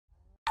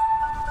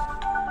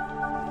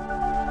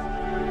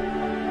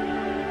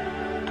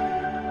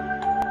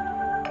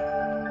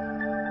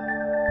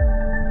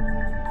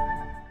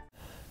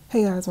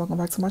Hey guys, welcome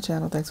back to my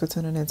channel. Thanks for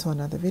tuning in to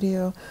another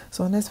video.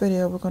 So in this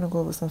video, we're going to go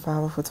over some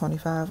 5 for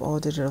 25 all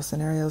digital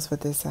scenarios for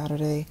this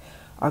Saturday,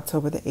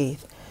 October the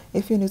 8th.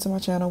 If you're new to my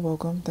channel,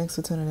 welcome. Thanks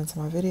for tuning into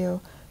my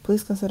video.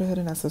 Please consider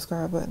hitting that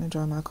subscribe button and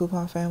join my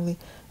coupon family.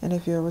 And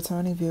if you're a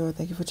returning viewer,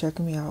 thank you for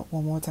checking me out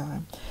one more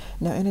time.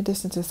 Now, in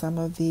addition to some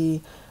of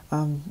the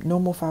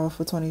normal 5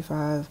 for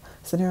 25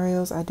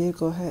 scenarios, I did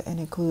go ahead and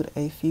include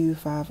a few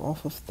 5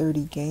 off of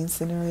 30 gain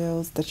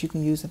scenarios that you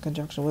can use in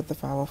conjunction with the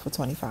 5 for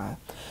 25.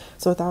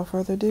 So without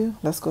further ado,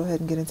 let's go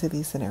ahead and get into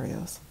these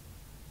scenarios.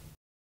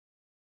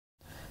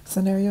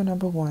 Scenario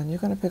number 1, you're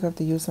going to pick up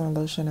the Use On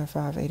lotion at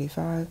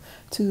 $5.85,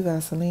 2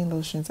 Vaseline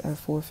lotions at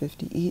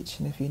 $4.50 each,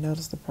 and if you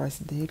notice, the price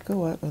did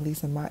go up, at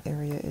least in my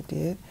area it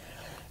did.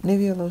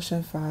 Nivea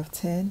lotion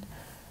 $5.10,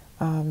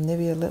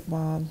 Nivea lip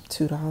balm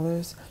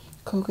 $2,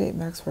 Colgate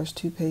Max Fresh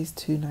toothpaste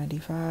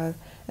 $2.95,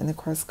 and the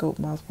Crest Scope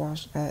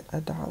mouthwash at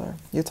 $1.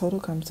 Your total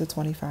comes to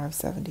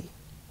 $25.70.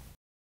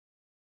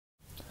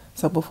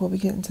 So before we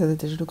get into the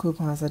digital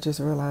coupons, I just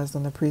realized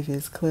on the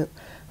previous clip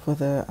for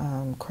the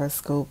Crest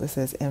Scope, it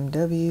says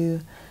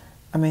MQ.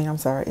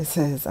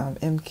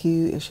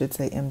 It should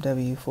say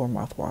MW for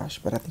mouthwash,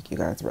 but I think you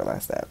guys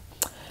realized that.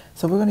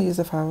 So we're going to use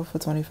a 5 for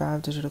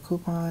 25 digital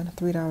coupon,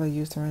 $3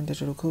 Eucerin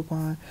digital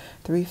coupon,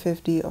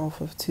 $3.50 off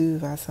of 2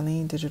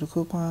 Vaseline digital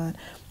coupon,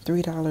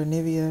 $3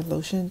 Nivea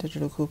lotion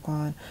digital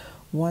coupon,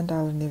 $1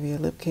 Nivea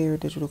lip care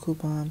digital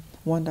coupon,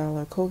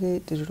 $1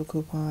 Colgate digital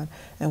coupon,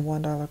 and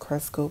 $1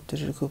 Crest Scope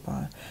digital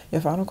coupon.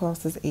 Your final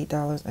cost is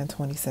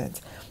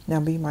 $8.20. Now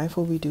be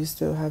mindful, we do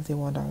still have the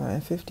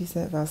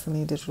 $1.50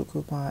 Vaseline digital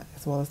coupon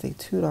as well as the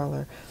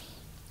 $2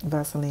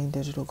 Vaseline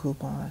digital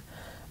coupon.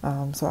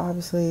 So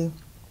obviously,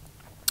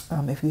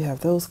 if you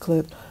have those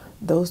clipped,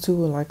 those two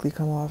will likely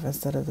come off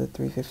instead of the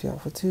 $3.50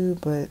 off of 2,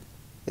 but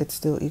it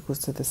still equals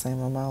to the same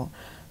amount.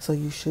 So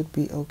you should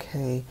be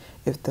okay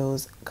if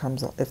those two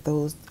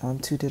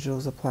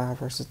digitals apply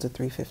versus the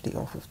 $3.50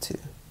 off of 2.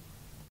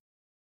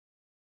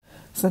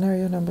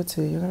 Scenario number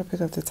 2, you're going to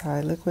pick up the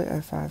Tide liquid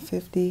at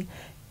 $5.50,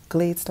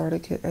 Glade starter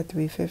kit at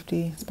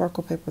 $3.50,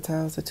 Sparkle paper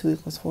towels at 2 =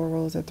 4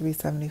 rolls at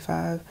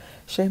 $3.75,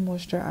 Shea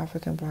Moisture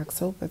African black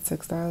soap at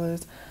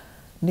 $6,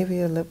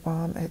 Nivea lip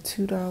balm at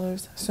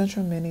 $2,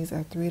 Central Minis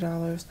at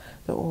 $3,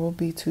 the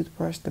Oral-B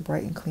toothbrush, the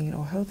Bright and Clean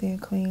or Healthy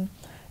and Clean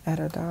at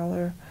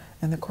 $1,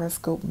 and the Crest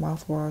Scope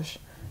mouthwash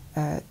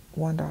at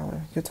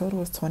 $1. Your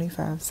total is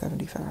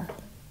 $25.75.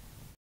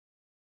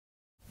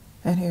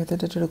 And here are the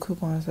digital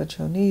coupons that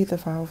you'll need: the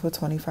 5 for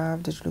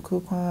 25 digital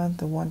coupon,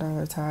 the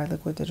 $1 Tide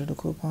liquid digital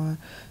coupon,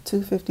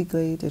 $2.50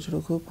 Glade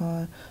digital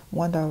coupon,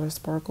 $1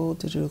 Sparkle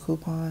digital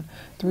coupon,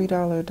 $3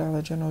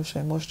 Dollar General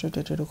Shea Moisture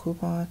digital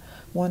coupon,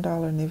 $1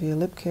 Nivea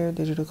lip care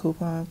digital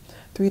coupon,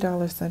 $3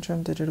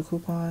 Centrum digital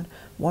coupon,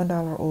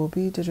 $1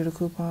 Oral-B digital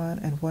coupon,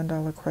 and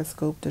 $1 Crest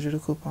Scope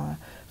digital coupon.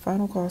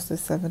 Final cost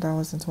is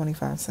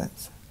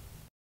 $7.25.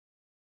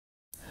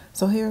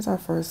 So here's our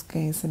first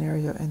gain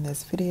scenario in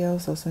this video.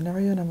 So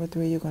scenario number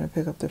 3, you're going to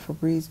pick up the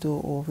Febreze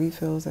dual oil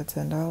refills at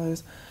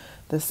 $10,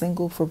 the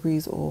single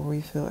Febreze oil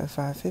refill at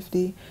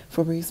 $5.50,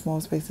 Febreze small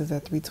spaces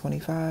at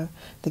 $3.25,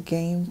 the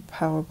Gain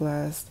Power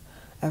Blast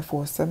at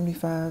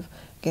 $4.75,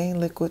 Gain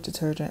liquid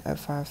detergent at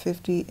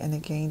 $5.50, and the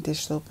Gain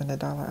dish soap in the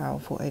dollar aisle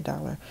for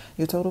 $1.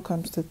 Your total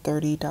comes to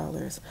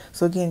 $30.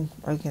 So again,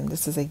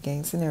 this is a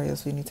gain scenario,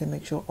 so you need to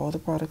make sure all the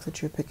products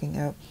that you're picking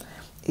up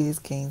is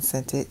gain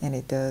scented, and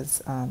it does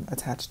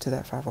attach to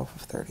that 5 off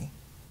of 30.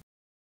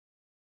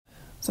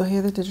 So here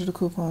are the digital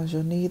coupons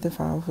you'll need: the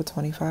 5 for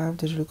 25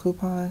 digital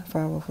coupon,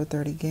 5 off of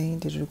 30 gain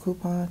digital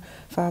coupon,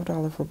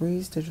 $5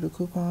 Febreze digital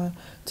coupon,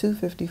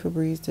 $2.50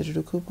 Febreze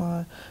digital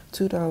coupon,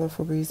 $2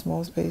 Febreze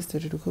small space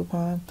digital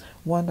coupon,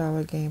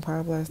 $1 Gain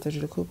Power Blast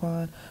digital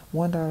coupon,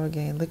 $1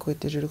 Gain liquid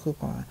digital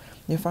coupon.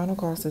 Your final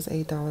cost is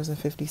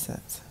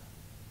 $8.50.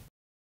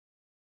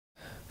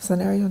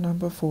 Scenario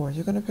number 4,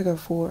 you're going to pick up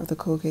 4 of the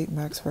Colgate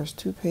Max Fresh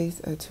toothpaste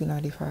at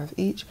 $2.95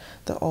 each,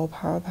 the All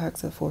Power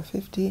Packs at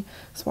 $4.50,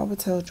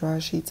 Suavitel Dry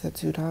Sheets at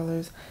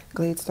 $2,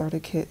 Glade Starter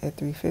Kit at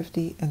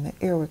 $3.50, and the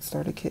Airwick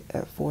Starter Kit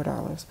at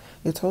 $4.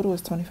 Your total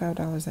is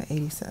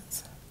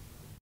 $25.80.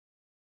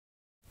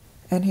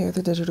 And here are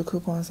the digital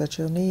coupons that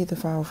you'll need: the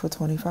 5 for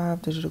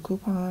 25 digital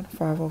coupon,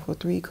 5 for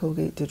 3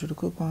 Colgate digital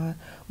coupon,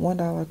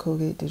 $1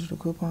 Colgate digital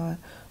coupon,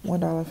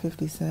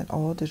 $1.50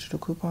 all digital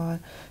coupon,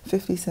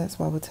 50-cent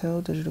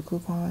Suavitel digital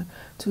coupon,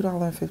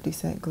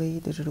 $2.50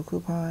 Glade digital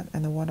coupon,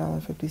 and the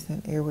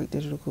 $1.50 Airwick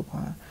digital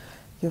coupon.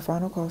 Your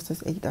final cost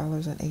is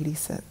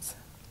 $8.80.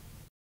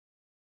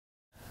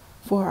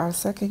 For our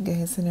second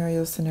gain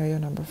scenario, scenario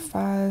number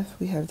 5,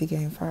 we have the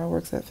Gain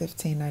Fireworks at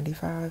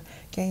 $15.95,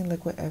 Gain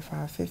Liquid at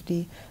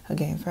 $5.50, a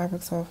Gain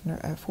Fabric Softener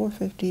at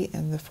 $4.50,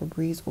 and the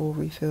Febreze Oil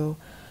Refill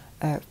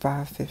at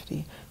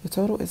 $5.50. Your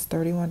total is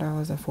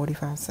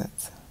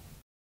 $31.45.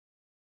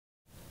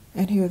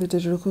 And here are the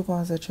digital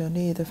coupons that you'll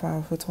need: the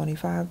 5 for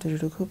 25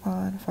 digital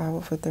coupon,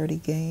 5 for 30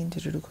 gain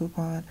digital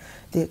coupon,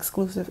 the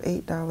exclusive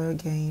 $8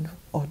 gain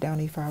or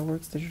Downey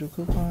fireworks digital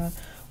coupon,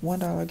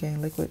 $1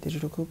 gain liquid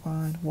digital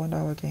coupon,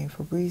 $1 gain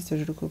Febreze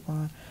digital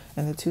coupon,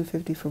 and the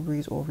 $2.50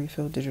 Febreze or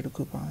refill digital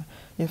coupon.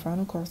 Your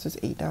final cost is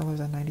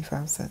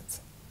 $8.95.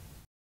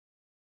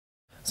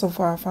 So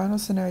for our final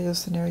scenario,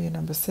 scenario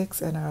number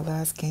 6, and our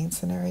last gain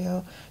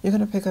scenario, you're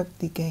going to pick up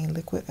the gain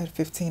liquid at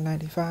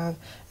 $15.95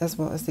 as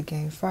well as the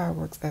gain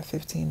fireworks at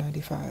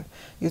 $15.95.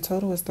 Your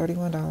total is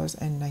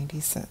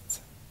 $31.90.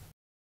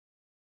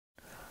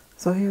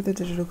 So here are the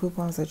digital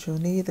coupons that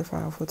you'll need: the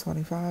 5 for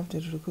 25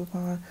 digital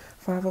coupon,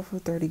 5 for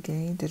 30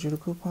 gain digital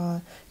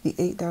coupon, the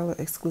 $8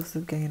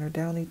 exclusive gain or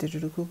Downey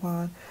digital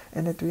coupon,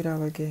 and the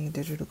 $3 gain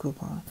digital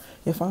coupon.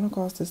 Your final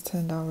cost is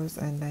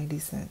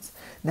 $10.90.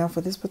 Now for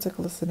this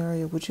particular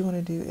scenario, what you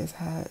want to do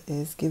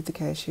is give the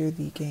cashier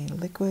the gain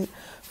liquid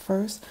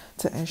first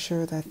to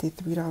ensure that the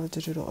 $3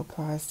 digital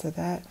applies to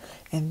that,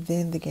 and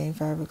then the gain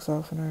fireworks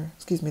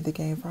the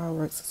gain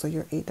fireworks, so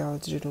your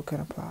 $8 digital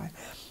can apply.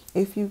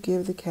 If you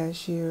give the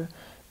cashier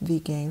the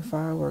gain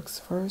fireworks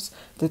first,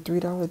 the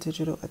 $3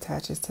 digital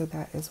attaches to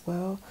that as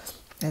well,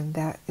 and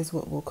that is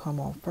what will come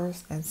on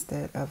first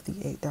instead of the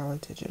 $8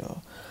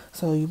 digital.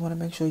 So you want to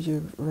make sure you're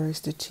very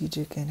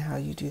strategic in how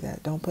you do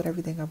that. Don't put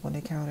everything up on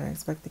the counter and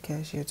expect the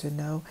cashier to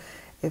know.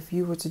 If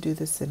you were to do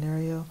this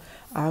scenario,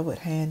 I would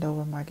hand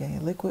over my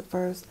gain liquid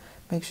first,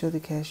 make sure the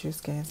cashier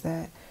scans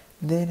that,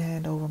 then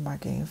hand over my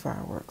gain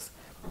fireworks,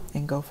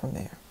 and go from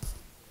there.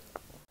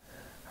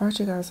 Alright,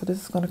 you guys, so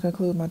this is going to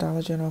conclude my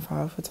Dollar General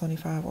 5 for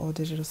 25 all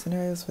digital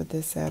scenarios for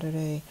this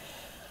Saturday,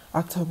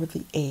 October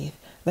the 8th.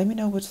 Let me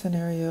know which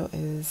scenario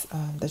is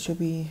that you'll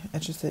be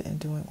interested in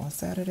doing on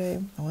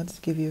Saturday. I wanted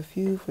to give you a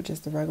few for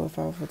just the regular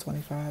 5 for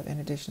 25 in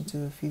addition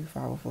to a few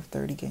 5 for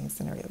 30 gain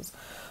scenarios.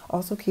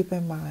 Also keep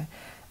in mind,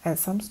 at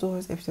some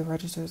stores, if the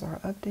registers are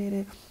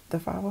updated,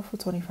 the 5 for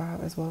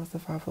 25 as well as the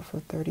 5 for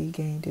 30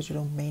 gain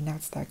digital may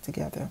not stack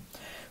together.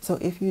 So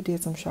if you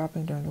did some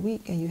shopping during the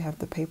week and you have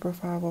the paper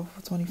 5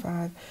 for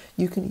 25,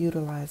 you can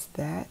utilize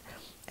that,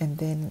 and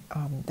then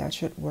that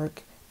should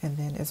work. And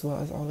then as well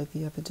as all of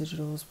the other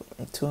digitals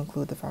to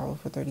include the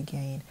 5 for 30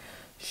 gain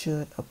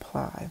should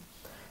apply.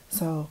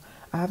 So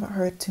I haven't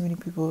heard too many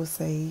people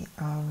say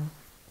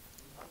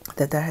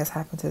that has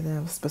happened to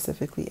them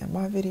specifically in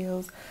my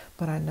videos,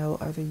 but I know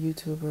other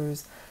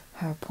YouTubers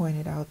have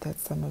pointed out that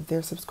some of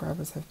their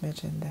subscribers have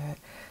mentioned that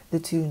the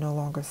two no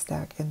longer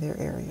stack in their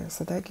area.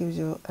 So that gives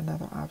you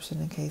another option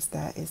in case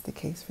that is the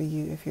case for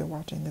you if you're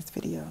watching this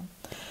video.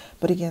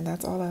 But again,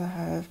 that's all I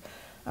have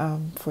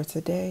for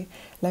today.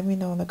 Let me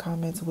know in the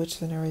comments which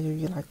scenario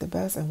you like the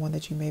best and one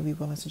that you may be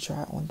willing to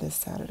try on this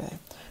Saturday.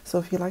 So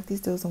if you like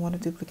these deals and want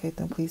to duplicate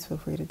them, please feel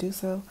free to do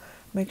so.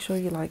 Make sure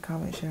you like,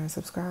 comment, share, and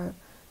subscribe.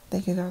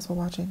 Thank you guys for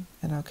watching,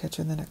 and I'll catch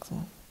you in the next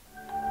one.